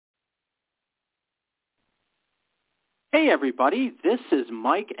Hey everybody, this is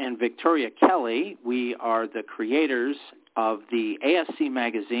Mike and Victoria Kelly. We are the creators of the ASC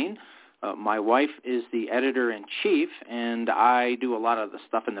Magazine. My wife is the editor-in-chief, and I do a lot of the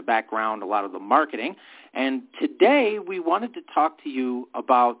stuff in the background, a lot of the marketing. And today we wanted to talk to you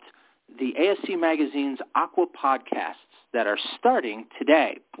about the ASC Magazine's Aqua Podcasts that are starting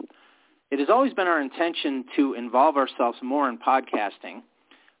today. It has always been our intention to involve ourselves more in podcasting.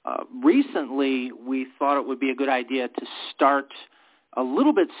 Recently, we thought it would be a good idea to start a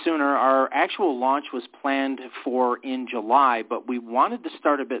little bit sooner. Our actual launch was planned for in July, but we wanted to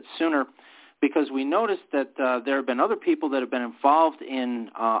start a bit sooner because we noticed that there have been other people that have been involved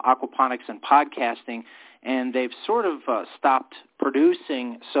in aquaponics and podcasting, and they've sort of stopped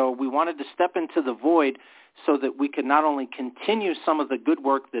producing. So we wanted to step into the void so that we could not only continue some of the good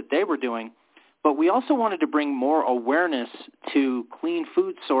work that they were doing, but we also wanted to bring more awareness to clean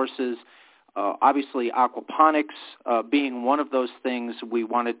food sources, obviously aquaponics being one of those things. We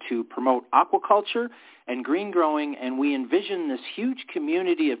wanted to promote aquaculture and green growing, and we envision this huge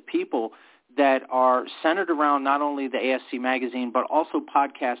community of people that are centered around not only the ASC Magazine but also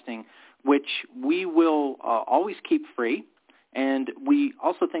podcasting, which we will always keep free. And we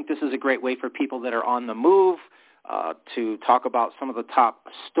also think this is a great way for people that are on the move, to talk about some of the top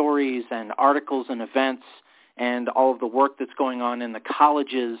stories and articles and events and all of the work that's going on in the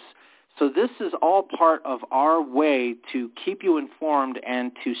colleges. So this is all part of our way to keep you informed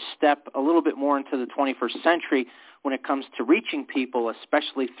and to step a little bit more into the 21st century when it comes to reaching people,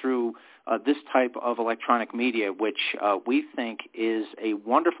 especially through this type of electronic media, which we think is a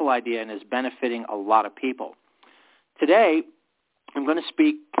wonderful idea and is benefiting a lot of people. Today, I'm going to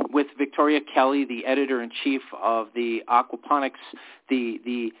speak with Victoria Kelly, the editor-in-chief of the Aquaponics,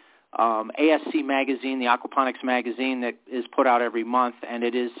 the ASC magazine, the Aquaponics magazine that is put out every month, and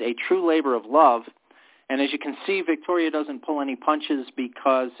it is a true labor of love. And as you can see, Victoria doesn't pull any punches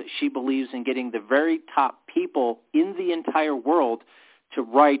because she believes in getting the very top people in the entire world to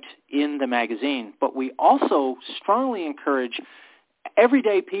write in the magazine. But we also strongly encourage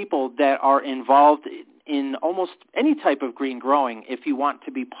everyday people that are involved in almost any type of green growing. If you want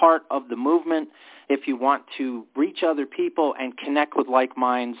to be part of the movement, if you want to reach other people and connect with like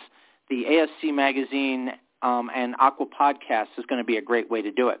minds, the ASC Magazine and Aqua Podcast is going to be a great way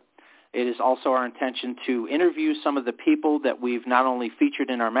to do it. It is also our intention to interview some of the people that we've not only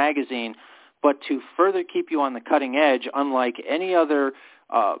featured in our magazine, but to further keep you on the cutting edge, unlike any other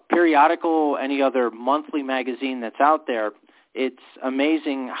periodical, any other monthly magazine that's out there. It's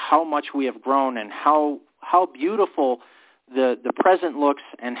amazing how much we have grown and how beautiful the present looks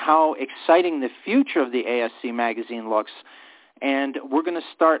and how exciting the future of the ASC Magazine looks. And we're going to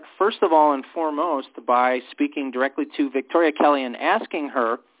start, first of all and foremost, by speaking directly to Victoria Kelly and asking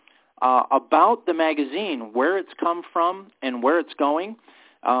her about the magazine, where it's come from and where it's going.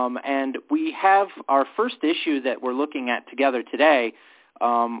 And we have our first issue that we're looking at together today,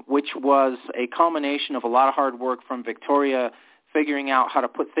 which was a culmination of a lot of hard work from Victoria figuring out how to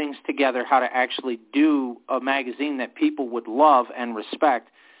put things together, how to actually do a magazine that people would love and respect,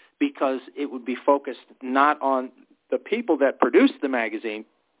 because it would be focused not on the people that produce the magazine,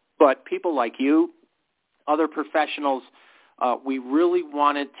 but people like you, other professionals. We really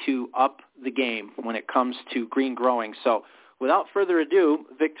wanted to up the game when it comes to green growing. So without further ado,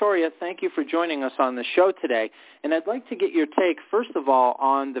 Victoria, thank you for joining us on the show today. And I'd like to get your take, first of all,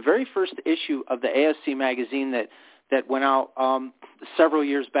 on the very first issue of the ASC Magazine that went out several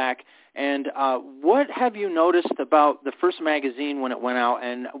years back. And what have you noticed about the first magazine when it went out,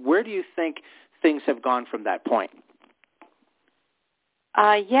 and where do you think things have gone from that point?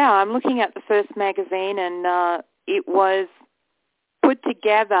 I'm looking at the first magazine, and it was put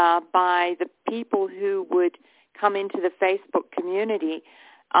together by the people who would come into the Facebook community.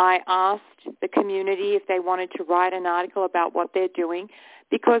 I asked the community if they wanted to write an article about what they're doing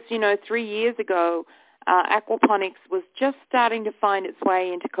because, 3 years ago, aquaponics was just starting to find its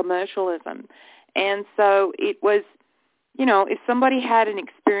way into commercialism. And so it was, if somebody had an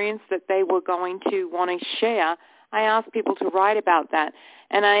experience that they were going to want to share, I asked people to write about that.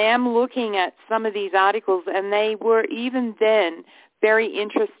 And I am looking at some of these articles, and they were even then very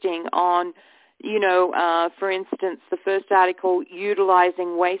interesting on, for instance, the first article,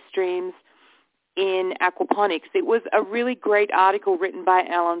 utilizing waste streams in aquaponics. It was a really great article written by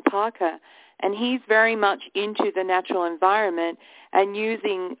Alan Parker, and he's very much into the natural environment and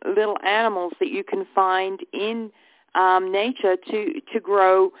using little animals that you can find in nature to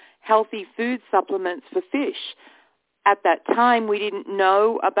grow healthy food supplements for fish. At that time, we didn't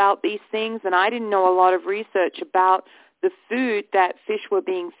know about these things, and I didn't know a lot of research about the food that fish were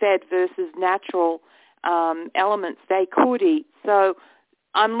being fed versus natural elements they could eat. So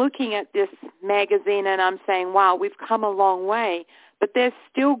I'm looking at this magazine and I'm saying, wow, we've come a long way. But there's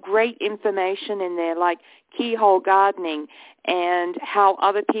still great information in there, like keyhole gardening and how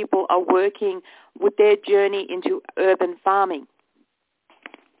other people are working with their journey into urban farming.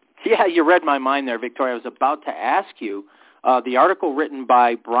 Yeah, you read my mind there, Victoria. I was about to ask you the article written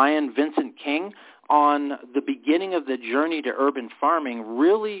by Brian Vincent King on the beginning of the journey to urban farming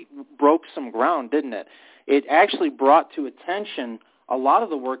really broke some ground, didn't it? It actually brought to attention a lot of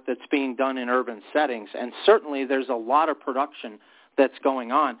the work that's being done in urban settings, and certainly there's a lot of production that's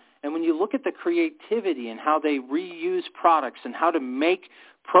going on. And when you look at the creativity and how they reuse products and how to make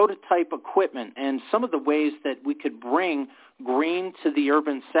prototype equipment and some of the ways that we could bring green to the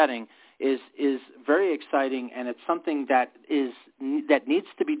urban setting is very exciting, and it's something that needs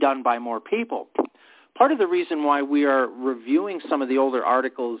to be done by more people. Part of the reason why we are reviewing some of the older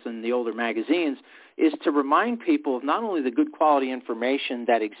articles and the older magazines is to remind people of not only the good quality information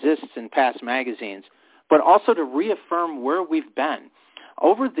that exists in past magazines, but also to reaffirm where we've been.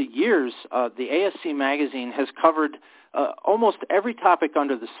 Over the years, the ASC Magazine has covered almost every topic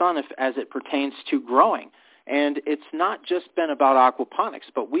under the sun as it pertains to growing. And it's not just been about aquaponics,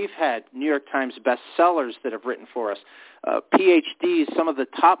 but we've had New York Times bestsellers that have written for us, PhDs, some of the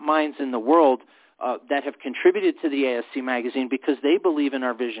top minds in the world that have contributed to the ASC Magazine because they believe in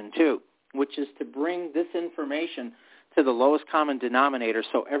our vision too, which is to bring this information to the lowest common denominator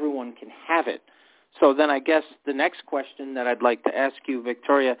so everyone can have it. So then I guess the next question that I'd like to ask you,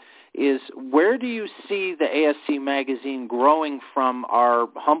 Victoria, is where do you see the ASC Magazine growing from our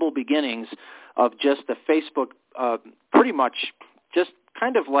humble beginnings of just a Facebook, pretty much just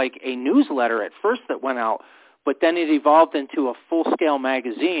kind of like a newsletter at first that went out, but then it evolved into a full-scale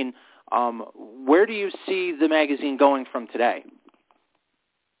magazine. Where do you see the magazine going from today?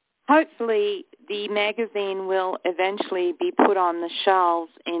 Hopefully the magazine will eventually be put on the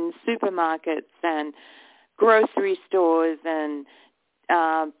shelves in supermarkets and grocery stores and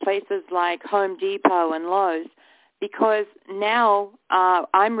places like Home Depot and Lowe's, because now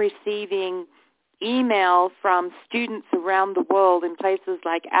I'm receiving email from students around the world in places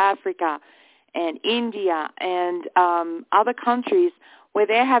like Africa and India and other countries where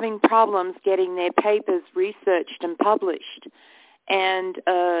they're having problems getting their papers researched and published. And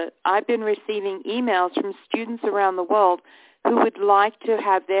I've been receiving emails from students around the world who would like to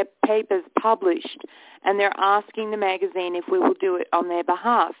have their papers published, and they're asking the magazine if we will do it on their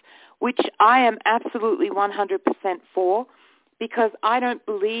behalf, which I am absolutely 100% for, because I don't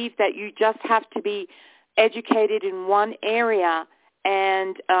believe that you just have to be educated in one area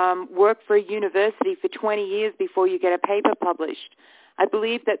and work for a university for 20 years before you get a paper published. I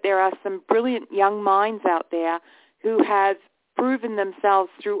believe that there are some brilliant young minds out there who have proven themselves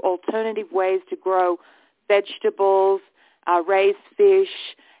through alternative ways to grow vegetables, raise fish,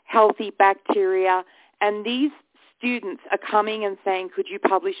 healthy bacteria, and these students are coming and saying, could you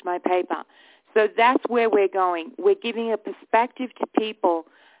publish my paper? So that's where we're going. We're giving a perspective to people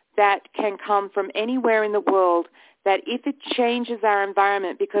that can come from anywhere in the world, that if it changes our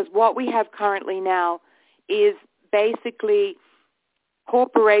environment, because what we have currently now is basically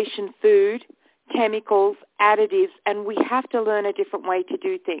corporation food, chemicals, additives, and we have to learn a different way to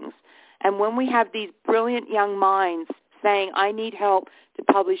do things. And when we have these brilliant young minds saying, I need help to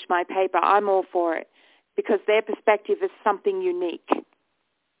publish my paper, I'm all for it, because their perspective is something unique.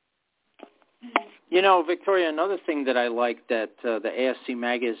 You know, Victoria, another thing that I like that the ASC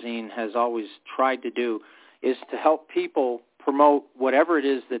Magazine has always tried to do is to help people promote whatever it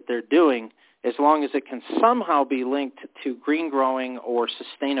is that they're doing, as long as it can somehow be linked to green growing or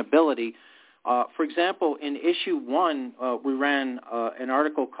sustainability. For example, in issue 1, we ran an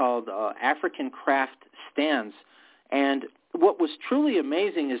article called African Craft Stands. And what was truly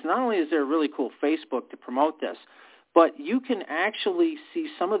amazing is not only is there a really cool Facebook to promote this, but you can actually see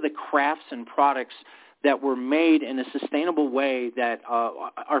some of the crafts and products that were made in a sustainable way that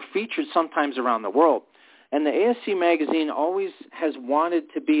are featured sometimes around the world. And the ASC Magazine always has wanted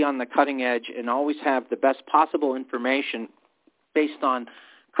to be on the cutting edge and always have the best possible information based on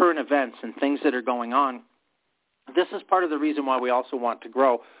current events and things that are going on. This is part of the reason why we also want to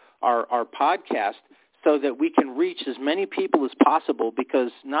grow our podcast, so that we can reach as many people as possible, because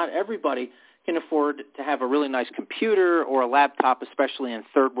not everybody can afford to have a really nice computer or a laptop, especially in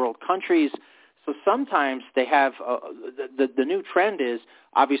third world countries. So sometimes they have the new trend is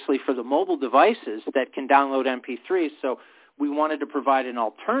obviously for the mobile devices that can download MP3s. So we wanted to provide an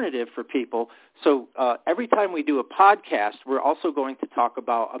alternative for people. So every time we do a podcast, we're also going to talk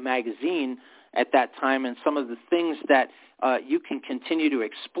about a magazine at that time and some of the things that you can continue to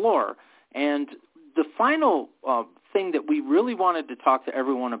explore. And the final thing that we really wanted to talk to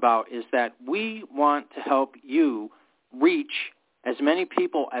everyone about is that we want to help you reach as many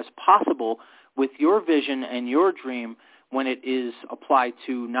people as possible with your vision and your dream when it is applied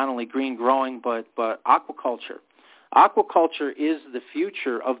to not only green growing but aquaculture. Aquaculture is the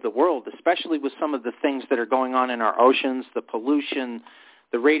future of the world, especially with some of the things that are going on in our oceans. The pollution,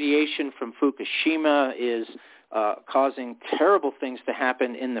 the radiation from Fukushima is causing terrible things to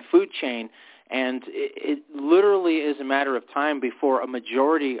happen in the food chain, and it literally is a matter of time before a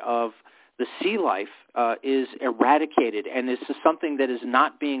majority of the sea life is eradicated, and this is something that is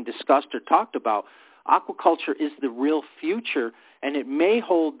not being discussed or talked about. Aquaculture is the real future, and it may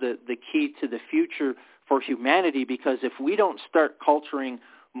hold the key to the future for humanity, because if we don't start culturing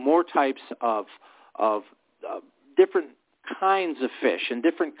more types of different kinds of fish and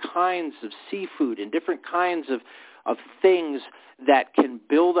different kinds of seafood and different kinds of things that can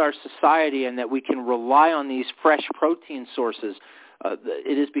build our society and that we can rely on these fresh protein sources,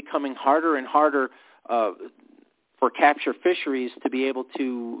 it is becoming harder and harder for capture fisheries to be able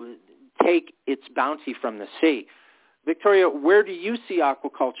to take its bounty from the sea. Victoria, where do you see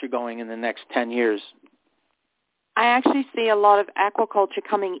aquaculture going in the next 10 years? I actually see a lot of aquaculture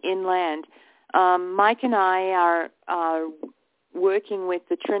coming inland. Mike and I are working with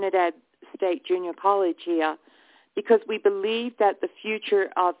the Trinidad State Junior College here because we believe that the future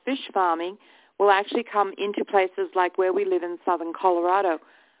of fish farming will actually come into places like where we live in southern Colorado.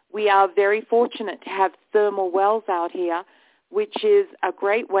 We are very fortunate to have thermal wells out here, which is a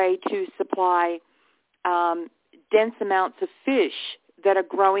great way to supply dense amounts of fish that are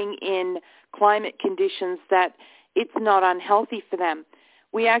growing in climate conditions that it's not unhealthy for them.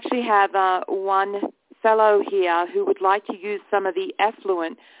 We actually have one fellow here who would like to use some of the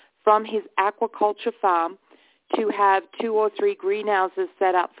effluent from his aquaculture farm to have 2 or 3 greenhouses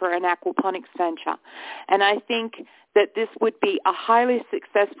set up for an aquaponics venture. And I think that this would be a highly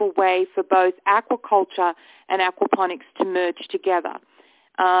successful way for both aquaculture and aquaponics to merge together.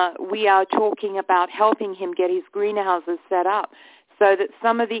 We are talking about helping him get his greenhouses set up so that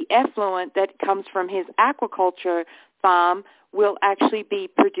some of the effluent that comes from his aquaculture farm will actually be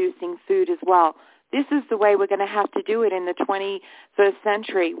producing food as well. This is the way we're going to have to do it in the 21st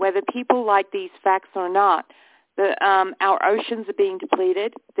century, whether people like these facts or not. Our oceans are being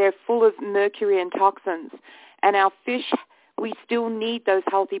depleted. They're full of mercury and toxins. And our fish, we still need those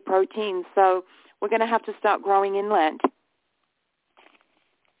healthy proteins. So we're going to have to start growing inland.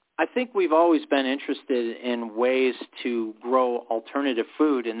 I think we've always been interested in ways to grow alternative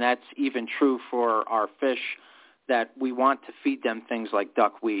food, and that's even true for our fish, that we want to feed them things like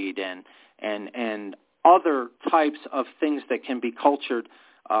duckweed and other types of things that can be cultured.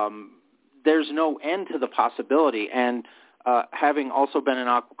 There's no end to the possibility. And having also been an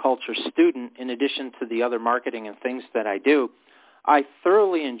aquaculture student, in addition to the other marketing and things that I do, I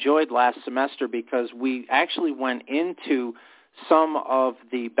thoroughly enjoyed last semester because we actually went into some of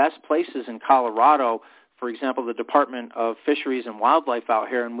the best places in Colorado, for example, the Department of Fisheries and Wildlife out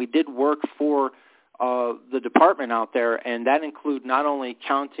here, and we did work for the department out there, and that include not only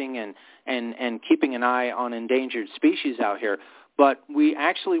counting and keeping an eye on endangered species out here, but we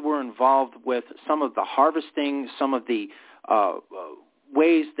actually were involved with some of the harvesting, some of the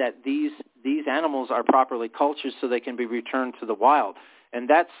ways that these animals are properly cultured so they can be returned to the wild. And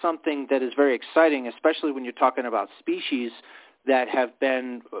that's something that is very exciting, especially when you're talking about species that have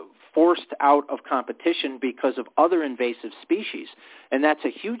been forced out of competition because of other invasive species. And that's a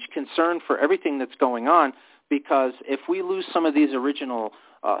huge concern for everything that's going on, because if we lose some of these original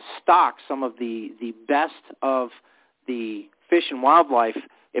stocks, some of the best of the fish and wildlife,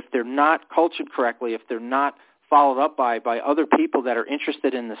 if they're not cultured correctly, if they're not followed up by other people that are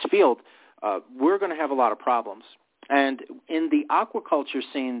interested in this field, we're going to have a lot of problems. And in the aquaculture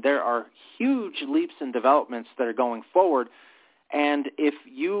scene, there are huge leaps and developments that are going forward. And if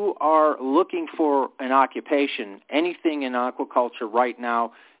you are looking for an occupation, anything in aquaculture right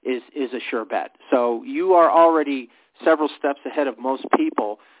now is a sure bet. So you are already several steps ahead of most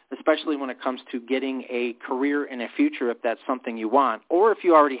people, especially when it comes to getting a career in a future if that's something you want. Or if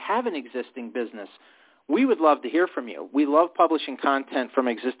you already have an existing business, we would love to hear from you. We love publishing content from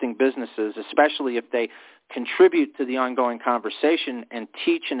existing businesses, especially if they contribute to the ongoing conversation and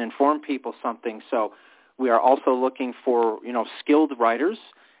teach and inform people something. So we are also looking for, skilled writers,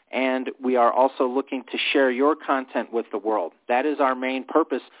 and we are also looking to share your content with the world. That is our main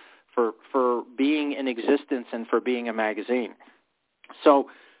purpose for being in existence and for being a magazine. So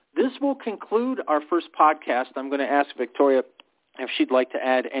this will conclude our first podcast. I'm going to ask Victoria if she'd like to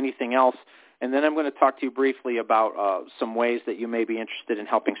add anything else, and then I'm going to talk to you briefly about some ways that you may be interested in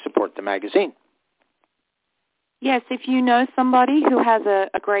helping support the magazine. Yes, if you know somebody who has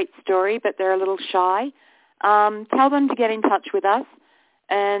a great story but they're a little shy, tell them to get in touch with us,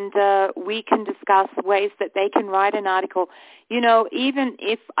 and we can discuss ways that they can write an article. You know, even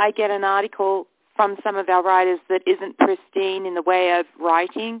if I get an article from some of our writers that isn't pristine in the way of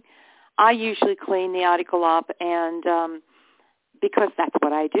writing, I usually clean the article up, and because that's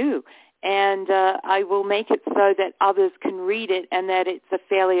what I do. And I will make it so that others can read it and that it's a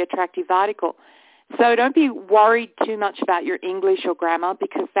fairly attractive article. So don't be worried too much about your English or grammar,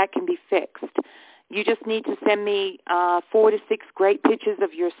 because that can be fixed. You just need to send me 4 to 6 great pictures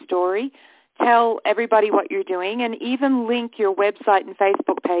of your story. Tell everybody what you're doing, and even link your website and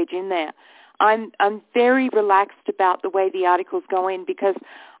Facebook page in there. I'm very relaxed about the way the articles go in, because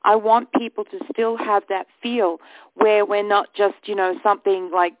I want people to still have that feel where we're not just, you know,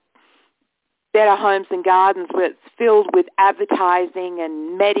 something like Better Homes and Gardens where it's filled with advertising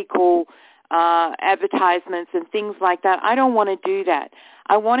and medical advertisements and things like that. I don't want to do that.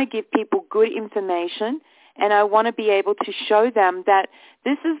 I want to give people good information, and I want to be able to show them that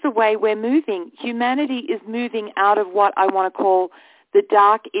this is the way we're moving. Humanity is moving out of what I want to call the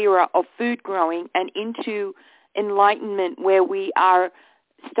dark era of food growing and into enlightenment, where we are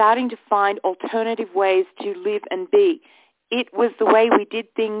starting to find alternative ways to live and be. It was the way we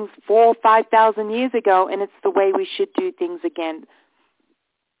did things 4,000 or 5,000 years ago, and it's the way we should do things again.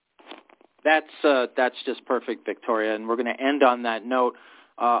 That's just perfect, Victoria, and we're going to end on that note.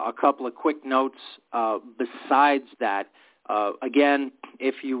 A couple of quick notes besides that. Again,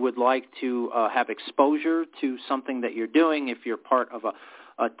 if you would like to have exposure to something that you're doing, if you're part of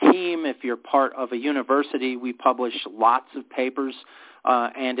a team, if you're part of a university, we publish lots of papers,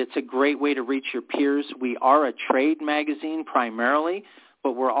 and it's a great way to reach your peers. We are a trade magazine primarily,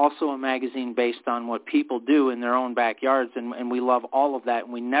 but we're also a magazine based on what people do in their own backyards, and we love all of that,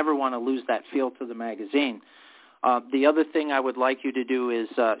 and we never want to lose that feel to the magazine. The other thing I would like you to do is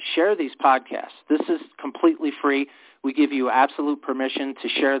share these podcasts. This is completely free. We give you absolute permission to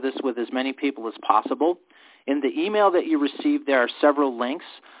share this with as many people as possible. In the email that you received, there are several links.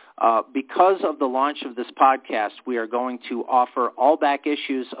 Because of the launch of this podcast, we are going to offer all back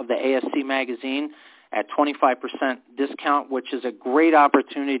issues of the ASC Magazine at 25% discount, which is a great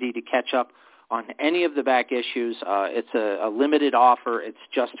opportunity to catch up on any of the back issues. It's a limited offer. It's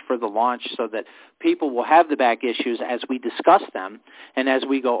just for the launch so that people will have the back issues as we discuss them and as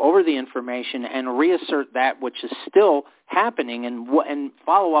we go over the information and reassert that which is still happening and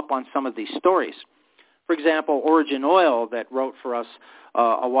follow up on some of these stories. For example, Origin Oil that wrote for us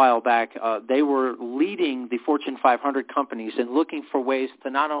a while back, they were leading the Fortune 500 companies in looking for ways to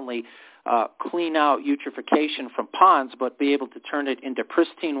not only clean out eutrophication from ponds, but be able to turn it into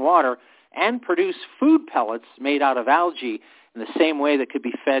pristine water and produce food pellets made out of algae in the same way that could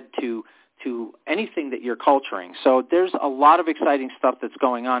be fed to anything that you're culturing. So there's a lot of exciting stuff that's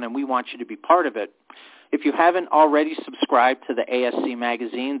going on, and we want you to be part of it. If you haven't already subscribed to the ASC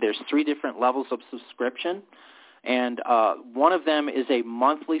Magazine, there's 3 different levels of subscription, and one of them is a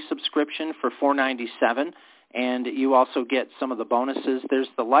monthly subscription for $4.97, and you also get some of the bonuses. There's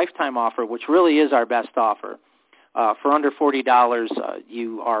the lifetime offer, which really is our best offer. For under $40,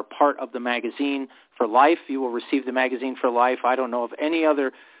 you are part of the magazine for life. You will receive the magazine for life. I don't know of any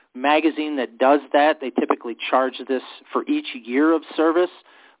other magazine that does that. They typically charge this for each year of service.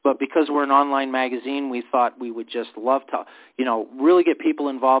 But because we're an online magazine, we thought we would just love to, really get people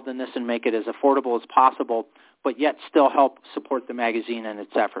involved in this and make it as affordable as possible, but yet still help support the magazine and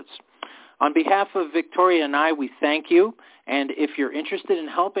its efforts. On behalf of Victoria and I, we thank you. And if you're interested in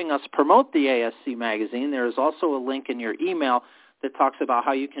helping us promote the ASC Magazine, there is also a link in your email that talks about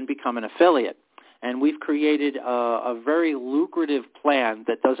how you can become an affiliate. And we've created a very lucrative plan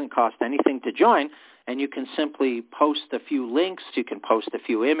that doesn't cost anything to join, and you can simply post a few links. You can post a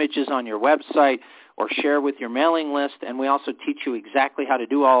few images on your website or share with your mailing list, and we also teach you exactly how to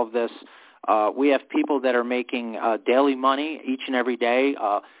do all of this. We have people that are making daily money each and every day,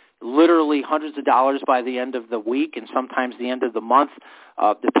 literally hundreds of dollars by the end of the week and sometimes the end of the month,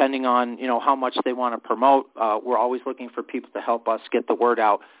 depending on how much they want to promote. We're always looking for people to help us get the word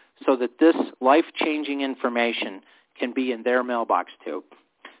out so that this life-changing information can be in their mailbox too.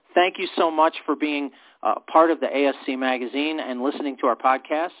 Thank you so much for being part of the ASC Magazine and listening to our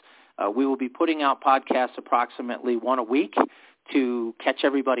podcast. We will be putting out podcasts approximately 1 a week to catch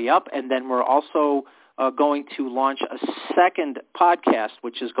everybody up, and then we're also going to launch a second podcast,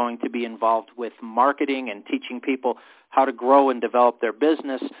 which is going to be involved with marketing and teaching people how to grow and develop their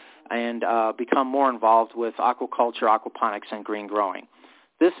business and become more involved with aquaculture, aquaponics, and green growing.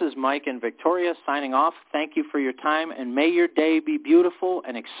 This is Mike and Victoria signing off. Thank you for your time, and may your day be beautiful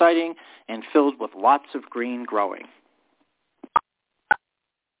and exciting and filled with lots of green growing.